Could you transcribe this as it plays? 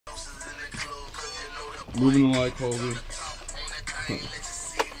Moving the light, Colby.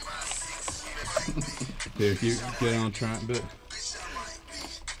 Here, keep get on track a bit.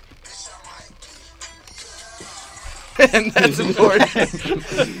 And that's important.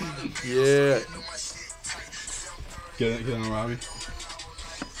 Yeah. Get on, Robbie.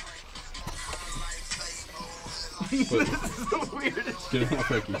 This is the weirdest. Get on,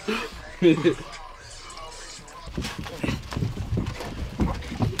 Ricky.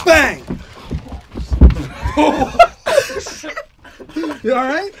 Bang! You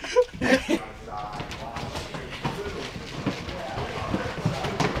alright?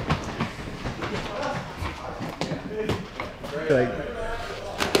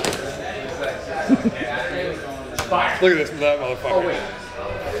 Look at this, that motherfucker. Oh,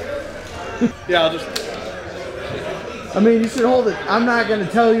 wait. Yeah, I'll just. I mean, you should hold it. I'm not going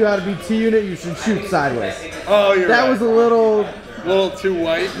to tell you how to be T-unit. You should shoot sideways. Oh, you're that right. was a little too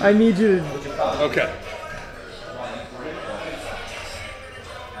white. I need you to. Okay.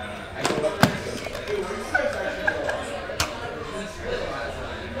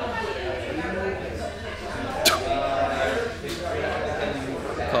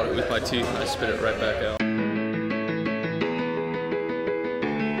 Caught it with my teeth and I spit it right back out.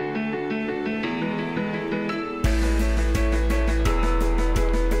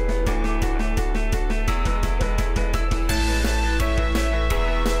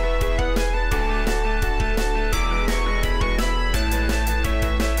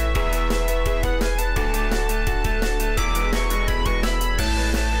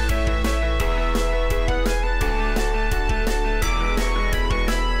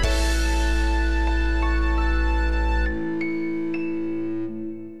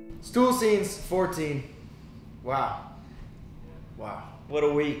 Stool scenes 14. Wow. Wow. What a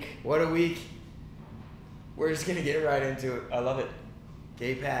week. What a week. We're just going to get right into it. I love it.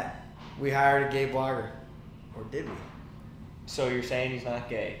 Gay Pat. We hired a gay blogger. Or did we? So you're saying he's not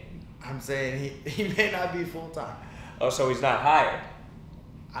gay? I'm saying he may not be full-time. Oh, so he's not hired?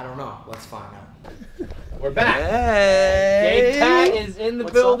 I don't know. Let's find out. We're back. Hey! Gay Pat is in the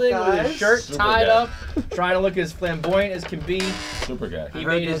What's building up, with guys? his shirt Super tied gay. up, trying to look as flamboyant as can be. Super guy. He I heard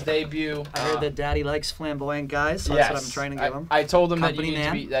made his that- debut. I heard that Daddy likes flamboyant guys, so yes, that's what I'm trying to give him. I told him that you Company needed to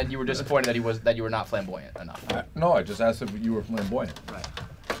man. be, that you were disappointed that you were not flamboyant enough. No, I just asked if you were flamboyant. Right.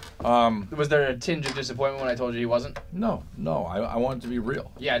 Was there a tinge of disappointment when I told you he wasn't? No, I want it to be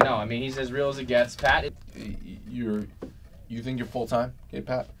real. Yeah, no. I mean, he's as real as it gets. Pat, You think you're full time, Gay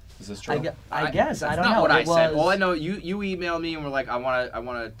Pat? Is this true? I guess. I don't That's not know. what I It said. was- All I know, you emailed me and were like, I want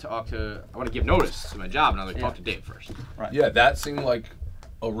to give notice to my job, and I was like, talk to Dave first. Right. Yeah, that seemed like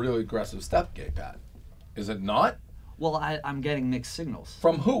a really aggressive step, Gay Pat. Is it not? Well, I'm getting mixed signals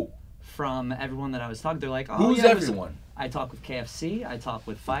From who? from everyone that I was talking. They're like, oh, Who's yeah, it was- everyone? I talked with KFC. I talked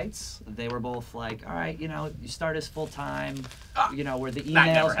with Fights. They were both like, all right, you start as full time. Where the that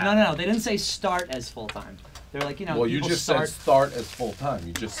never emails. happened. No. They didn't say start as full time. They're like, Well, you people just start. said start as full time.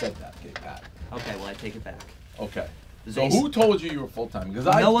 You just said that, Gay Pat. Okay, well, I take it back. Okay. So They- who told you were full time? Because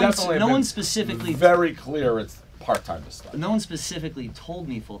I No one- definitely no have one been specifically- very clear it's part time to start. No one specifically told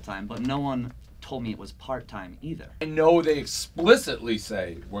me full time, but no one told me it was part time either. I know they explicitly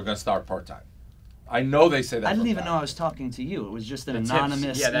say we're gonna start part time. I know they say that. I didn't for a even know fact. I was talking to you. It was just an Tips.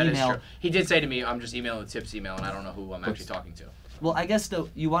 anonymous Yeah, that is email. true. He did say to me, I'm just emailing the tips email, and I don't know who I'm actually talking to. Well, I guess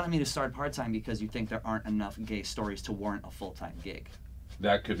you wanted me to start part-time because you think there aren't enough gay stories to warrant a full-time gig.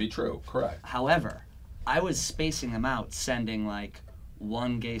 That could be true. Correct. However, I was spacing them out, sending like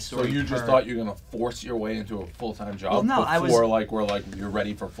one gay So story you just per- thought you're gonna force your way into a full time job Well, no, before I was- we're like you're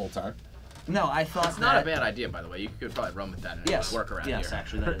ready for full time? No, I thought It's not that... a bad idea, by the way. You could probably run with that and Yes, work around yes, here.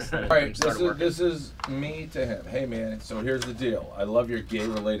 actually, that is. All right, Start working. this is me to him. Hey man, so here's the deal. I love your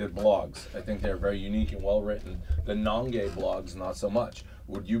gay-related blogs. I think they're very unique and well-written. The non-gay blogs, not so much.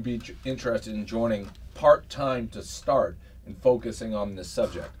 Would you be interested in joining part-time to start and focusing on this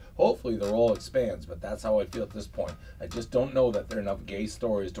subject? Hopefully the role expands, but that's how I feel at this point. I just don't know that there are enough gay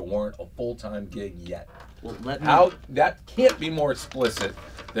stories to warrant a full-time gig yet. Well, let me, How that can't be more explicit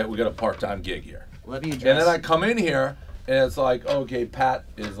that we got a part-time gig here. let me And address... then I come in here and it's like, okay, Pat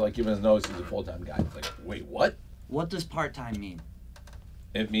is like giving his notice he's a full-time guy. It's like, wait, what? What does part-time mean?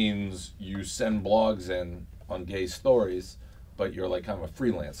 It means you send blogs in on gay stories, but you're like kind of a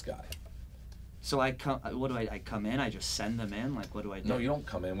freelance guy. So I come... What do I come in? I just send them in? Like, what do I do? No, you don't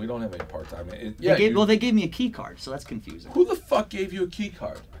come in. We don't have any part-time. Well, they gave me a key card, so that's confusing. Who the fuck gave you a key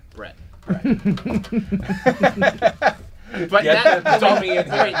card? Brett. Right. But Get that dummy in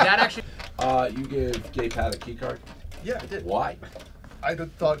here. Wait, that actually... You gave Gay Pat a key card? Yeah, I did. Why? I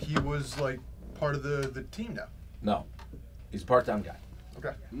thought he was like part of the team now. No. He's a part-time guy.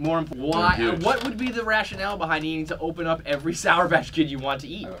 More why? What would be the rationale behind needing to open up every Sour Patch Kid you want to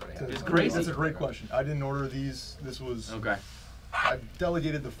eat? It's crazy. That's a great question. I didn't order these. This was Okay. I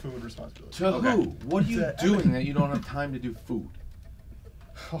delegated the food responsibility. To who? What are you doing that you don't have time to do food?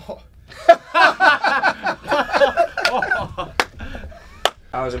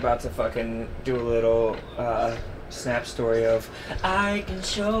 I was about to fucking do a little snap story of I can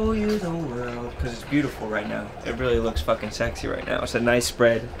show you the world because it's beautiful right now. It really looks fucking sexy right now. It's a nice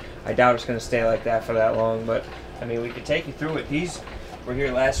spread. I doubt it's gonna stay like that for that long, but I mean we could take you through it. These were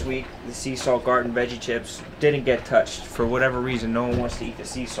here last week. The sea salt garden veggie chips didn't get touched for whatever reason. No one wants to eat the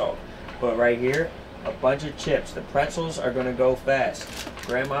sea salt, but right here, a bunch of chips. The pretzels are gonna go fast.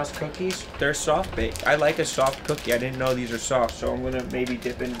 Grandma's cookies, they're soft baked. I like a soft cookie. I didn't know these are soft, so I'm gonna maybe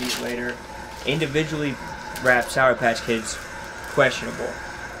dip into these later. Individually wrapped Sour Patch Kids, questionable.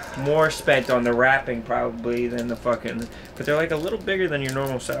 More spent on the wrapping probably than the fucking, but they're like a little bigger than your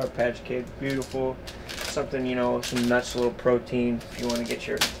normal Sour Patch Kid. Beautiful. Something, you know, some nuts, a little protein if you want to get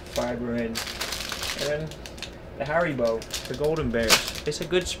your fiber in. And then the Haribo, the Golden Bears. It's a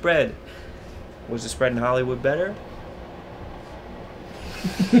good spread. Was the spread in Hollywood better?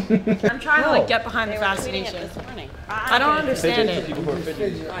 I'm trying to like get behind the fascination. I don't understand it.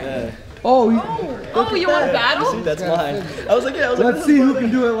 Oh, you want to battle? See, that's mine. I was like, yeah, I was like, let's see who can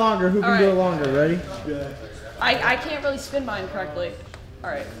do it longer. Who can do it Alright. longer? Ready? I can't really spin mine correctly.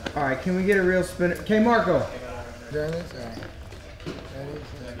 All right. All right. Can we get a real spin? Okay, Marco.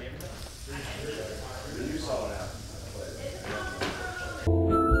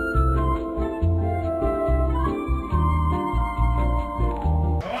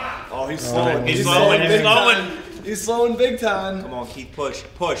 Oh, he's slowing. He's slowing. He's slowing. He's slowing big time. Come on, Keith, push,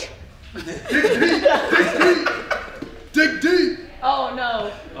 push. Dig deep. Oh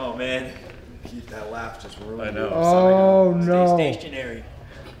no. Oh man. Keith, that laugh just ruined. I know. Oh no. Stay stationary.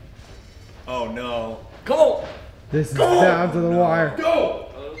 Oh no. Come on. This is down to the wire. Go.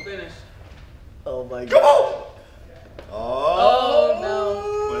 Oh my god. Oh no.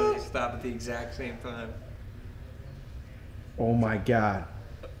 Why did they stop at the exact same time? Oh my god.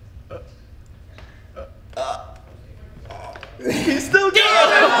 He's still going.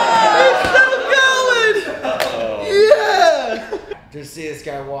 He's still going. Yeah. Just see this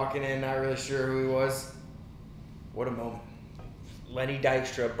guy walking in, not really sure who he was. What a moment. Lenny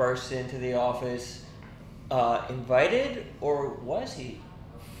Dykstra bursts into the office. Invited, or was he?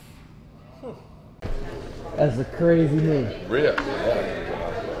 That's a crazy move. Rhea.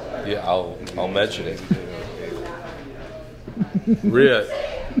 Yeah, I'll mention it. Rhea,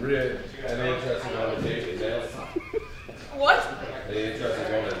 any interest in going on a date with Nails? What? Any interest in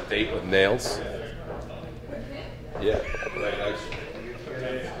going on a date with Nails? Yeah, right next.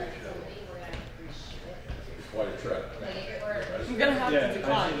 Quite a trip. I'm gonna have to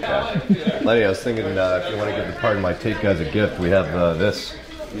decline. Lenny, I was thinking if you want to give the Pardon My Take guys a gift, we have this.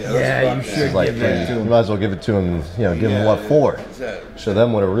 Yeah, you should Like, give that to you him. might as well give it to him, you know, give him what for. Show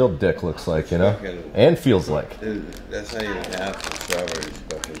them what a real dick looks like, you know? And feels like. Dude, that's not even half the strawberries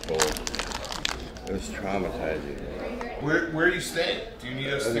fucking cold. It was traumatizing. Where are you staying? Do you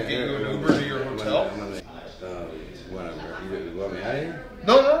need us to get you an Uber to your hotel? Whatever. You want me out of here?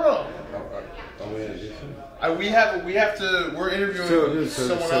 No. Are we gonna do something? We have to. We're interviewing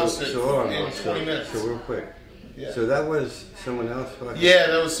someone else in 20 minutes. So real quick. Yeah. So that was someone else fucking? Yeah,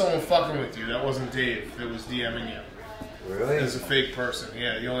 that was someone fucking with you. That wasn't Dave. That was DMing you. Really? As a fake person.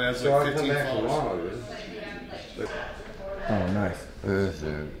 Yeah, he only has So like I'll come 15 back followers. tomorrow, dude. Oh, nice.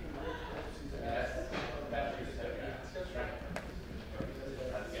 Listen.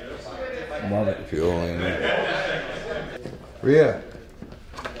 Love it. If you only knew. Rhea.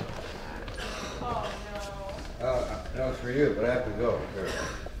 That was for you, but I have to go. Here.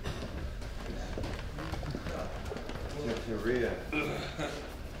 To Rhea.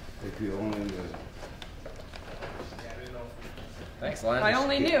 If you only knew. Thanks, Len. I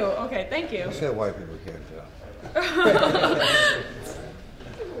only knew. Okay, thank you. I said white people can't tell.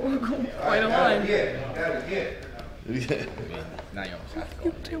 Quite a line. Now you almost have to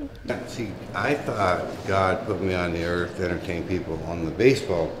go. See, I thought God put me on the earth to entertain people on the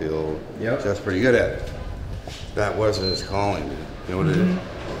baseball field. Yep. So that's pretty good at it. That wasn't his calling. You know what it is?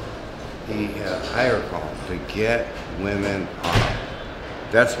 He had a higher calling to get women off.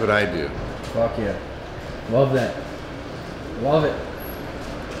 That's what I do. Fuck yeah. Love that. Love it.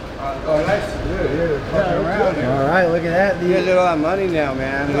 Oh, nice to do it. You're fucking around here. All right, look at that. You guys got a lot of money now,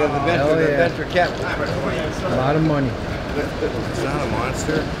 man. You have the venture cap. A lot of money. It's not a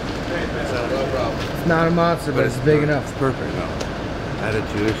monster. It's not a problem. It's not a monster, but it's big enough. It's perfect. No. I had a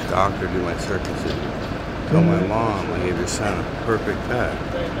Jewish doctor do my circumcision. told my mom I gave your son a perfect pet.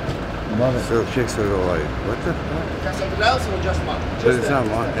 Love it. So chicks would go like, what the fuck? But it's not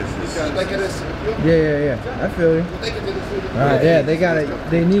mine. It's just... Yeah. I feel you. Alright, yeah, they got it.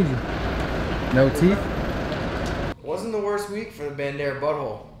 They need you. No teeth? Wasn't the worst week for the Bandera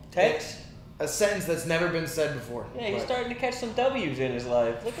butthole. Tex? A sentence that's never been said before. Yeah, he's starting to catch some W's in his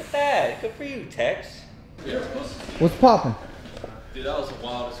life. Look at that. Good for you, Tex. What's popping? Dude, that was the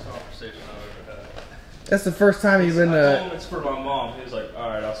wildest conversation I've ever had. That's the first time you've been I told him it's for my mom. He was like,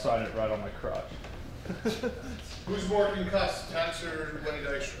 alright, I'll sign it right on my crotch. Who's more concussed, Tex or Lenny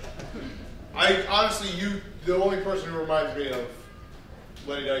Dykstra? I honestly, the only person who reminds me of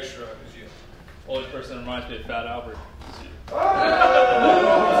Lenny Dykstra is you. Only person that reminds me of Fat Albert is you.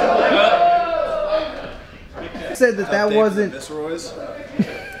 Said that wasn't the Viceroys.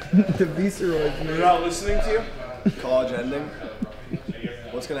 the Viceroys. They're not listening to you. College ending.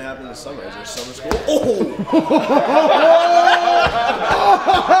 What's gonna happen this summer? Is there summer school? Oh,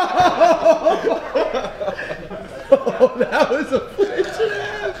 that was a flinch.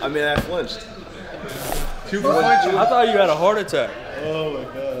 I mean, I flinched. I thought you had a heart attack. Oh my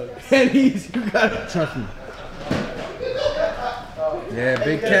god. And you got it. Trust me. Yeah,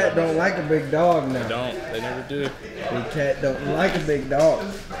 big cat don't like a big dog now. They don't. They never do. Big cat don't like a big dog.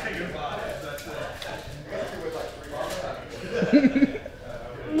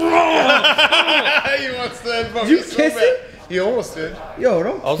 He wants to headbutt Did you me so kiss bad. him? He almost did. Yo,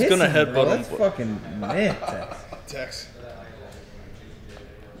 don't I was kiss gonna him, headbutt bro. him, That's but- fucking man, Tex. Tex.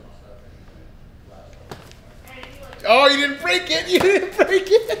 Oh, you didn't break it! You didn't break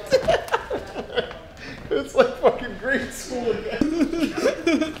it! It's like fucking grade school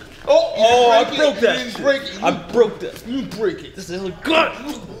again. I broke that You didn't shit. break it. I broke that. You break it. This is a gut.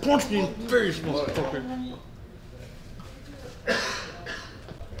 Punch me in the face, motherfucker.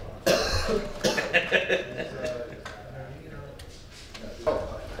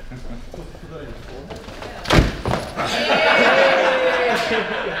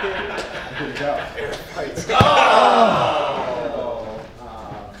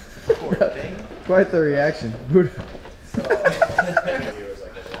 Quite the reaction.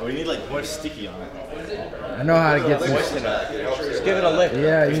 We need like more sticky on it. I know how to get some. Just give it a lick.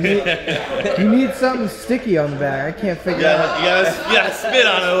 Yeah, you need something sticky on the back. I can't figure out. You gotta spit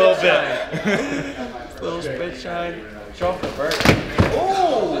on it a little bit. Little spit shine. Chocolate burn.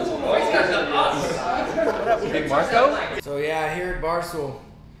 What up, Big Marco? So yeah, here at Barstool,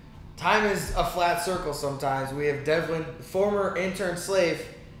 time is a flat circle sometimes. We have Devlin, former intern slave,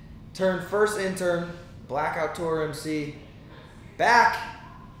 turned first intern, blackout tour MC, back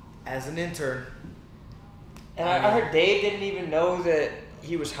as an intern. And I heard Dave didn't even know that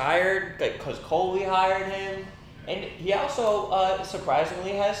he was hired, like, because Coley hired him. And he also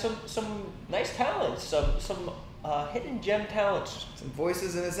surprisingly has some nice talents, some hidden gem talents. Some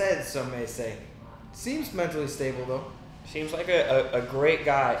voices in his head, some may say. Seems mentally stable though. Seems like a great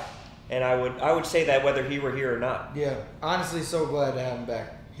guy, and I would say that whether he were here or not. Yeah, honestly, so glad to have him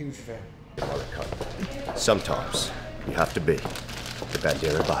back. Huge fan. Sometimes you have to be the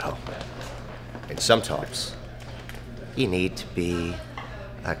Bandera bottle. And sometimes you need to be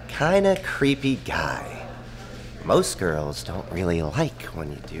a kind of creepy guy. Most girls don't really like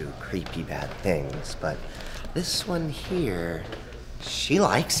when you do creepy bad things, but this one here, she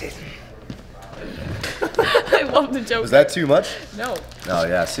likes it. I love the joke. Was that too much? No. Oh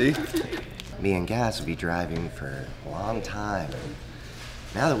yeah, see? Me and Gaz will be driving for a long time.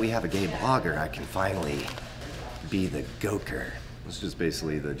 Now that we have a gay blogger, I can finally be the Goker. It's just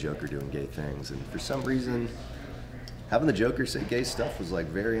basically the Joker doing gay things, and for some reason, having the Joker say gay stuff was like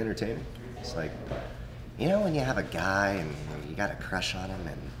very entertaining. It's like, you know when you have a guy and you got a crush on him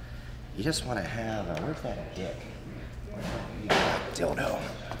and you just want to have a, where's that dick? Dildo.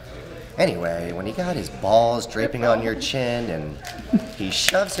 Anyway, when you got his balls draping on your chin and he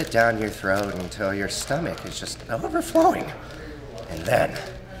shoves it down your throat until your stomach is just overflowing. And then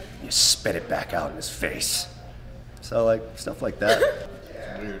you spit it back out in his face. So like, stuff like that.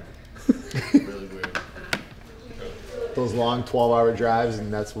 Weird. Really weird. Those long 12-hour drives,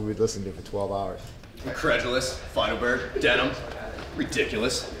 and that's what we'd listen to for 12 hours. Incredulous, Final Bird, denim,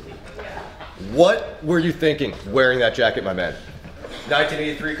 ridiculous. What were you thinking wearing that jacket, my man?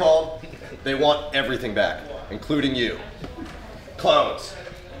 1983 called, they want everything back, including you. Clones.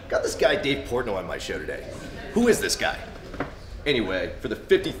 Got this guy Dave Portnoy on my show today. Who is this guy? Anyway, for the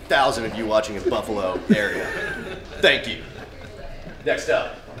 50,000 of you watching in Buffalo area, thank you. Next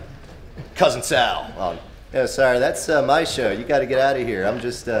up, Cousin Sal. Oh, sorry, that's my show. You got to get out of here. I'm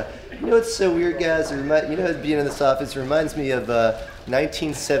just, you know what's so weird, guys? You know, being in this office reminds me of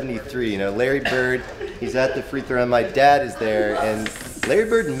 1973. You know, Larry Bird, He's at the free throw, and my dad is there, and Larry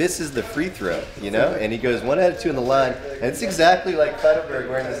Bird misses the free throw, you know? And he goes 1 out of 2 on the line, and it's exactly like Feidelberg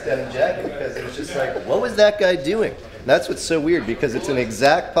wearing this denim jacket, because it was just like, what was that guy doing? And that's what's so weird, because it's an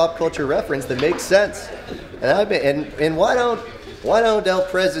exact pop culture reference that makes sense. And why don't El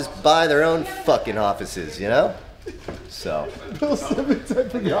Prezes buy their own fucking offices, you know? So. Bill Simmons, I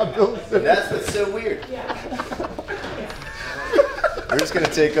forgot Bill Simmons. And that's what's so weird. We're just gonna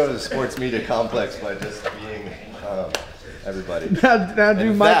take over the sports media complex by just being everybody. Now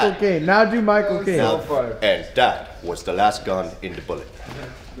do Michael Caine. Now do Michael Caine. And that was the last gun in the bullet.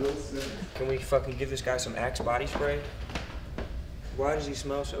 Can we fucking give this guy some Axe body spray? Why does he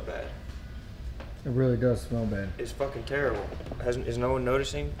smell so bad? It really does smell bad. It's fucking terrible. Is no one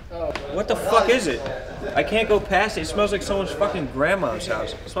noticing? What the fuck is it? I can't go past it. It smells like someone's fucking grandma's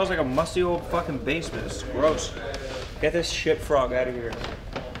house. It smells like a musty old fucking basement. It's gross. Get this shit frog out of here.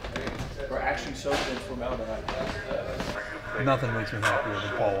 We're actually soaked in formaldehyde. Nothing makes me happier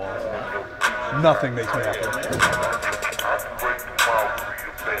than Paul Wall. Nothing makes me happier.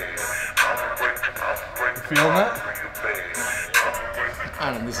 You feeling that? I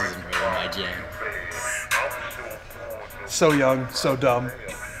don't know, this isn't really my jam. So young, so dumb.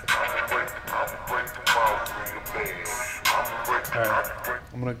 Alright,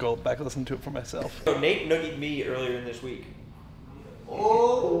 I'm gonna go back and listen to it for myself. So Nate nuggied me earlier in this week.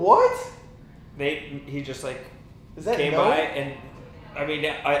 Oh, what? Nate, he just like Is that came no? by and I mean,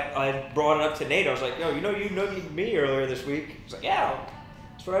 I brought it up to Nate. I was like, yo, you know you nuggied me earlier this week? He's like, yeah,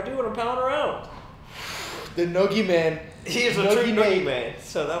 that's what I do when I'm pounding around. The Noogie Man. He is a true Noogie Man.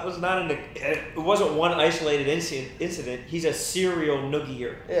 So that was not it wasn't one isolated incident. He's a serial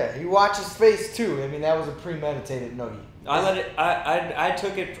Noogier. Yeah, you watch his face too. I mean, that was a premeditated Noogie. I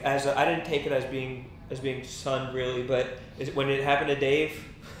took it as I didn't take it as being sunned really, but when it happened to Dave.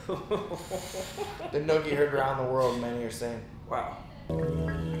 The Noogie heard around the world, many are saying. Wow.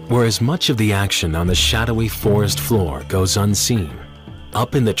 Whereas much of the action on the shadowy forest floor goes unseen,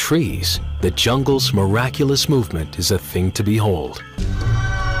 up in the trees, the jungle's miraculous movement is a thing to behold.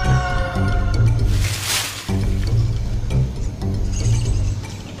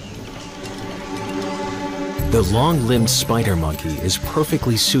 The long-limbed spider monkey is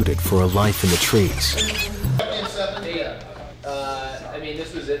perfectly suited for a life in the trees. I mean,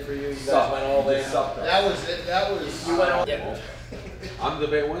 this was it for you. You guys went all in. That was it. That was. You went all in. I'm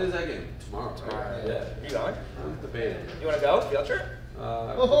debating. When is that game? Tomorrow. Yeah. You going? I'm debating. You want to go? Field trip?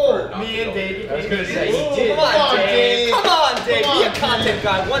 Me and Dave. I was going to say, he did. Come on, Dave. Come on, Dave. Be a content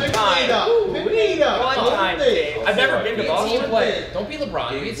guy one time. One time, Dave. I've never been to Boston. Team player. Don't be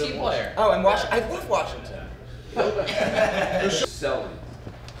LeBron. Be a team player. Oh, and I love Washington. Selling.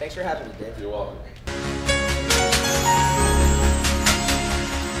 Thanks for having me, Dave. You're welcome.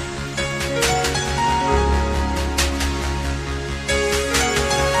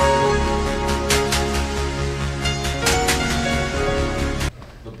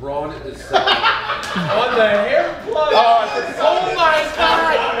 LeBron is selling. On the hair plug. Oh my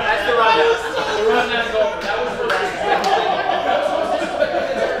God! That's the rundown. The rundown's over. That was the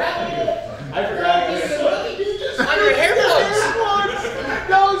I forgot. On your hair plugs.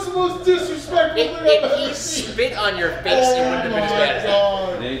 That was the most disrespectful thing I've ever If he spit on your face, you wouldn't have been as bad as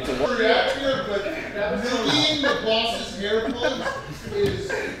that. They need to work reaction, but being the boss's hair plugs is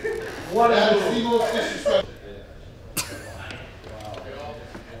that is the most disrespectful.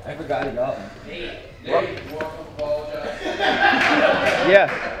 I forgot he got one. Nate, you want to apologize?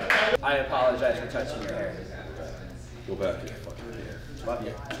 Yeah. I apologize for touching your hair. Go back to your fucking hair. Love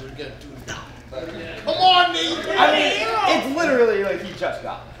you. Do it again. Do it again. Come on, Nate. I mean, it's literally like he just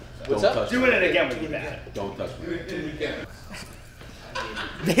got it. What's up? Doing it again with you, man. Don't touch me. Do it again.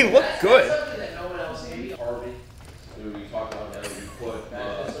 They look good. Harvey, who we talked about that we put.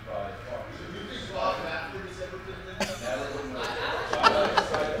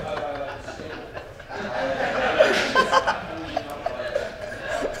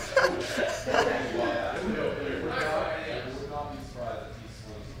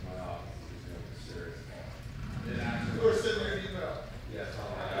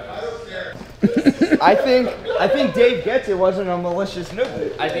 I think Dave gets it wasn't a malicious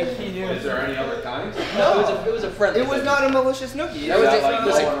noogie. I think he knew. Is there any other kinds? No, it was a friendly. It was not a malicious noogie. That was like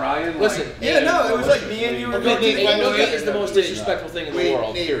Noah and Ryan. Listen. Yeah, no, it was like me and you were going A noogie is the most disrespectful thing in the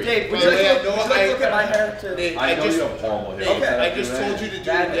world. Dave, would you like to look at my hair too? I know you have horrible hair. Okay, I just told you to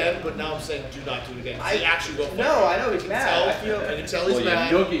do it again, but now I'm saying do not do it again. I actually go for it. No, I know he's mad. I can tell he's Well,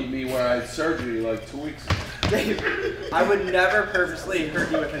 mad. you noogied me where I had surgery like 2 weeks ago. I would never purposely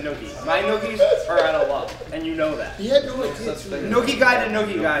hurt you with a noogie. My noogies are out of love, and you know that. He had no idea. Noogie guy to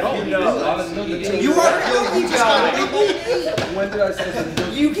noogie guy. You know. You are a noogie guy. When did I say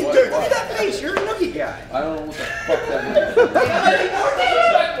that? You can do that face. You're a noogie guy. I don't know what the fuck that means.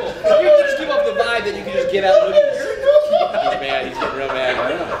 You can just give off the vibe that you can just get out noogie. You're a noogie guy. He's mad. He's getting real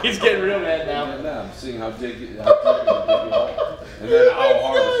mad. He's getting real mad now. I'm seeing how deep you can dig you are. And then how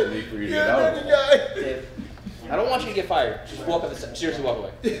hard it's going to be for you to get out of it. Dave, I don't want you to get fired. Just walk up the steps. Seriously, walk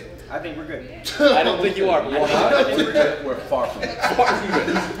away. I think we're good. I don't think you are. But I think we're good. We're far from it.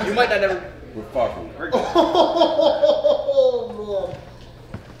 You might not ever. We're far from it. We're good. Oh, man.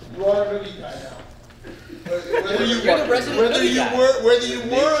 You are a noogie guy now. Whether you You're the resident noogie guy. Whether you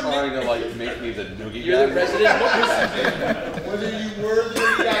were trying to like make me the noogie guy. You're the resident noogie guy. Whether you were the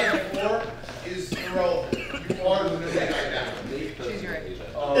noogie guy before is irrelevant. You are the noogie guy now. She's right.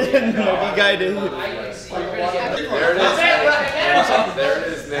 Noogie guy did. There it is. There it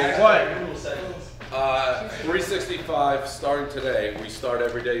is, Nate. What? 365 starting today. We start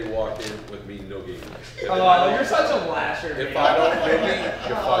every day you walk in with me noogie. Oh, you're such a lasher. If I don't noogie,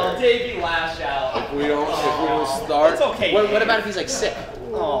 you're fired. Davey lash out. If we don't start, It's okay. What about if he's like sick?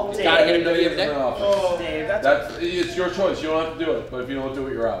 Oh, Dave. Gotta get him noogie every day. No. Dave, that's It's your choice. You don't have to do it. But if you don't do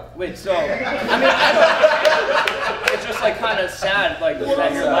it, you're out. Wait, so I mean, I don't. It's just like kind of sad, like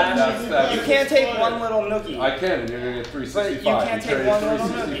that you're lashing. You can't take one little noogie. I can, and you're gonna get 365. But you can't take one little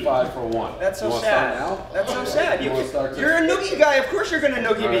 365 for one. That's so you want sad. To start now? That's so sad. You want to start You're a noogie guy. Of course you're gonna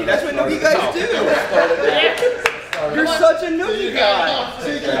noogie me. That's what noogie guys do. Start You're such a noogie guy.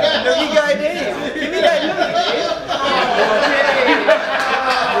 Noogie guy Dave. Give me that noogie,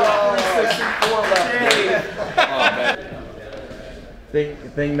 Dave.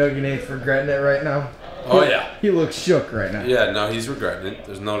 Think Noogie Nate's regretting it right now? Oh yeah. He looks shook right now. Yeah, no, he's regretting it.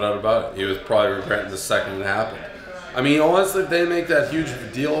 There's no doubt about it. He was probably regretting the second it happened. I mean, honestly, if they make that huge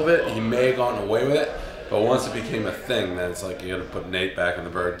deal of it, he may have gotten away with it. But once it became a thing, then it's like you got to put Nate back in the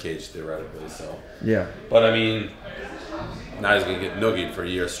birdcage theoretically. So. Yeah. But I mean, now he's gonna get noogied for a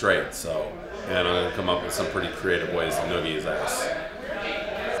year straight. So, and I'm gonna come up with some pretty creative ways to noogie his ass.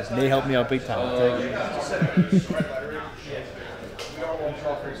 They helped me out big time.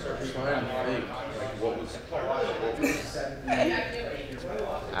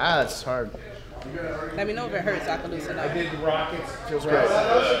 It's hard. Let me know if it hurts. I can loosen up. I did rockets. Feels great.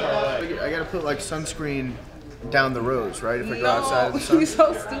 I gotta put like sunscreen down the roads, right? If I go outside of the sun. You're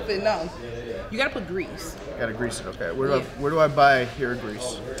so stupid. No. You gotta put grease. Gotta grease it. Okay. Where do I buy hair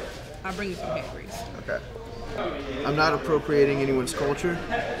grease? I'll bring you some hair grease. Okay. I'm not appropriating anyone's culture.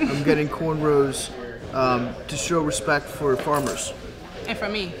 I'm getting cornrows to show respect for farmers. And for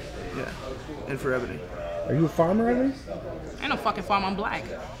me. Yeah. And for Ebony. Are you a farmer, Ebony? I ain't no fucking farm. I'm black.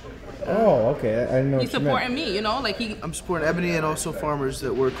 Oh, okay. I didn't know. He's supporting me, you know, like he. I'm supporting Ebony and also farmers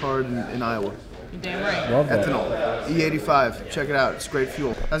that work hard in Iowa. You're damn right. Love that. Ethanol, E85. Check it out. It's great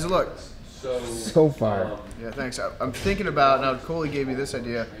fuel. How's it look? So far. Yeah, thanks. I'm thinking about now. Coley gave me this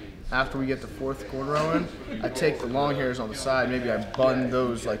idea. After we get the fourth cornrow in, I take the long hairs on the side. Maybe I bun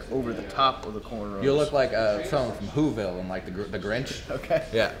those like over the top of the cornrows. You'll look like someone from Whoville and like the Grinch. Okay.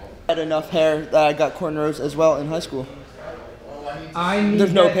 Yeah. I had enough hair that I got cornrows as well in high school. I need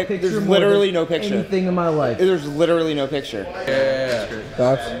There's no that picture. There's more literally than no picture. Anything in my life. There's literally no picture. Yeah.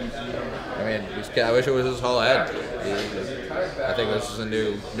 Thoughts? I mean, I wish it was his whole head. I think this is a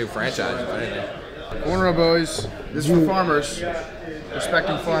new franchise, if anything. Cornrow boys. This is for farmers.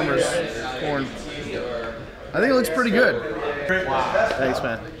 Respecting farmers. Corn. I think it looks pretty good. Thanks,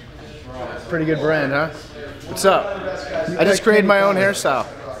 man. Pretty good brand, huh? What's up? I just created my own hairstyle.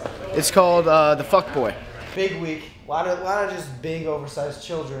 It's called the Fuck Boy. Big week. A lot of just big oversized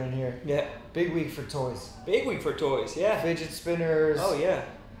children in here. Yeah. Big week for toys. Big week for toys, yeah. Fidget spinners. Oh yeah.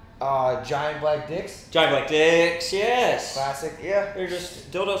 Giant black dicks. Giant black dicks, yes. Classic, yeah. They're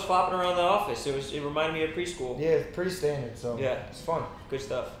just dildos flopping around the office. It reminded me of preschool. Yeah, it's pretty standard, so yeah, it's fun. Good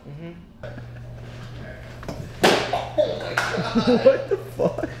stuff. What the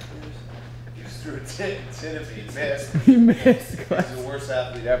fuck? He just threw a tin at me and missed. He missed. He's the worst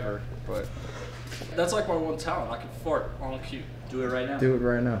athlete ever, but. That's like my one talent. I can fart on cue. Do it right now. Do it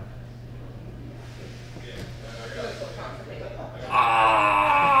right now.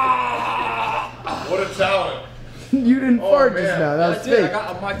 What a talent. You didn't fart just now. That was I did. fake.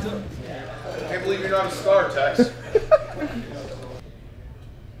 I'm mic'd up. I can't believe you're not a star, Tex.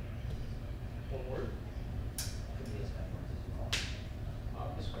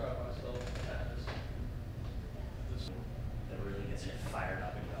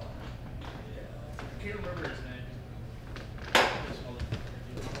 Can't remember his name.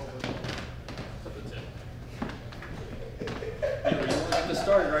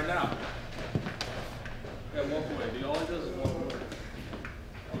 started right now. Yeah, walk away, dude. All it does is walk away.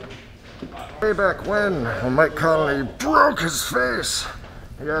 Way back when Mike Conley broke his face,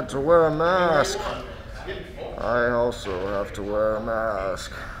 he had to wear a mask. I also have to wear a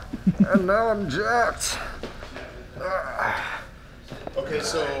mask. And now I'm jacked. Okay,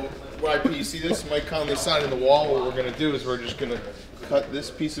 so YP, you see this? Mike Conley signing the wall. What we're going to do is we're just going to cut this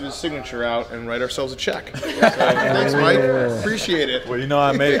piece of his signature out and write ourselves a check. So, thanks, Mike. Appreciate it. Well, you know,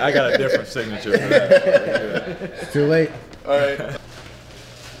 I got a different signature for that. It's too late. All right.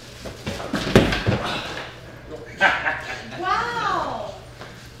 Wow!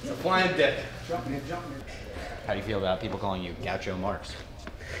 It's a flying dick. How do you feel about people calling you Gaucho Marx?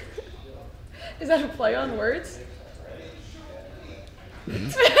 Is that a play on words?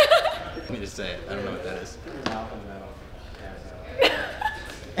 Let me just say it. I don't know what that is.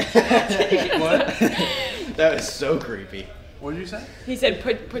 What? That was so creepy. What did you say? He said,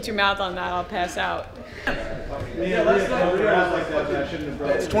 put your mouth on that, I'll pass out.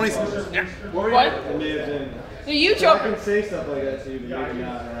 It's 20. What? So you joke. I can say stuff like that, so you can make it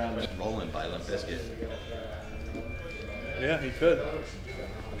not around it. Rolling by Limp Bizkit. Yeah, he could.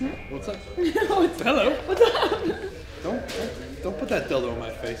 What's up? Hello. What's up? Don't put that dildo in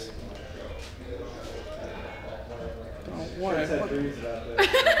my face. Don't worry.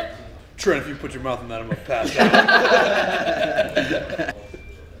 Trent, if you put your mouth in that, I'm gonna pass out.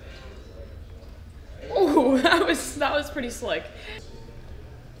 Ooh, that was pretty slick.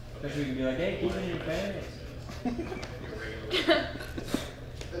 Because we can be like, hey, keep it in your pants.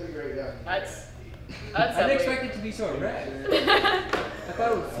 That's I didn't expect it to be so red. I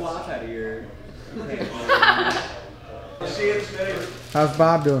thought it would flop out of your How's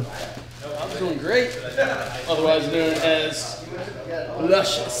Bob doing? I'm doing great. Otherwise known as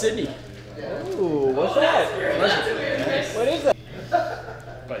Lush Sydney. Ooh, what's that? What is that?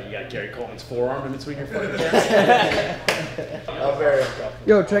 But you got Gary Coleman's forearm in between your fucking hands. I'm very uncomfortable.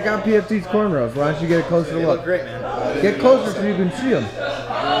 Yo, check out PFT's cornrows. Why don't you get a closer look? Look great, man. Get closer so you can see them.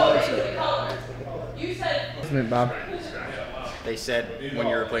 Bob. They said when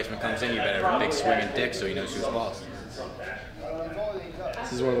your replacement comes in, you better have a big swinging dick so he knows who's boss.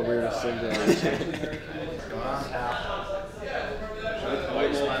 This is one of the weirdest things I've ever seen.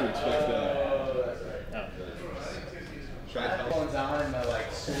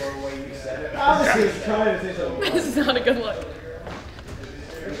 Obviously, it's trying to say something. This is not a good look.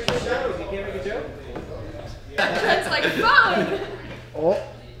 That's like fun. Oh.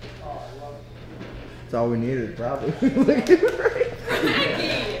 That's all we needed, probably.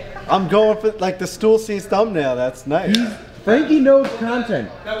 I'm going for like the Stool Seats thumbnail. That's nice. Frankie knows content.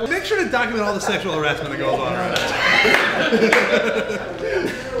 Now, make sure to document all the sexual harassment that goes on around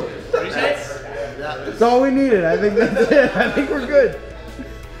That's all we needed. I think that's it. I think we're good.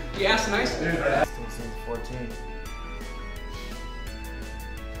 You asked nicely. Still seems 14.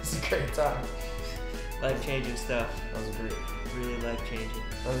 It's a great time. Life-changing stuff. That was great. Really life-changing.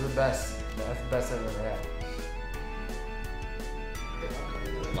 That was the best. That's the best I've ever had.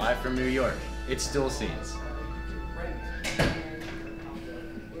 Live from New York, it's Stool Seats.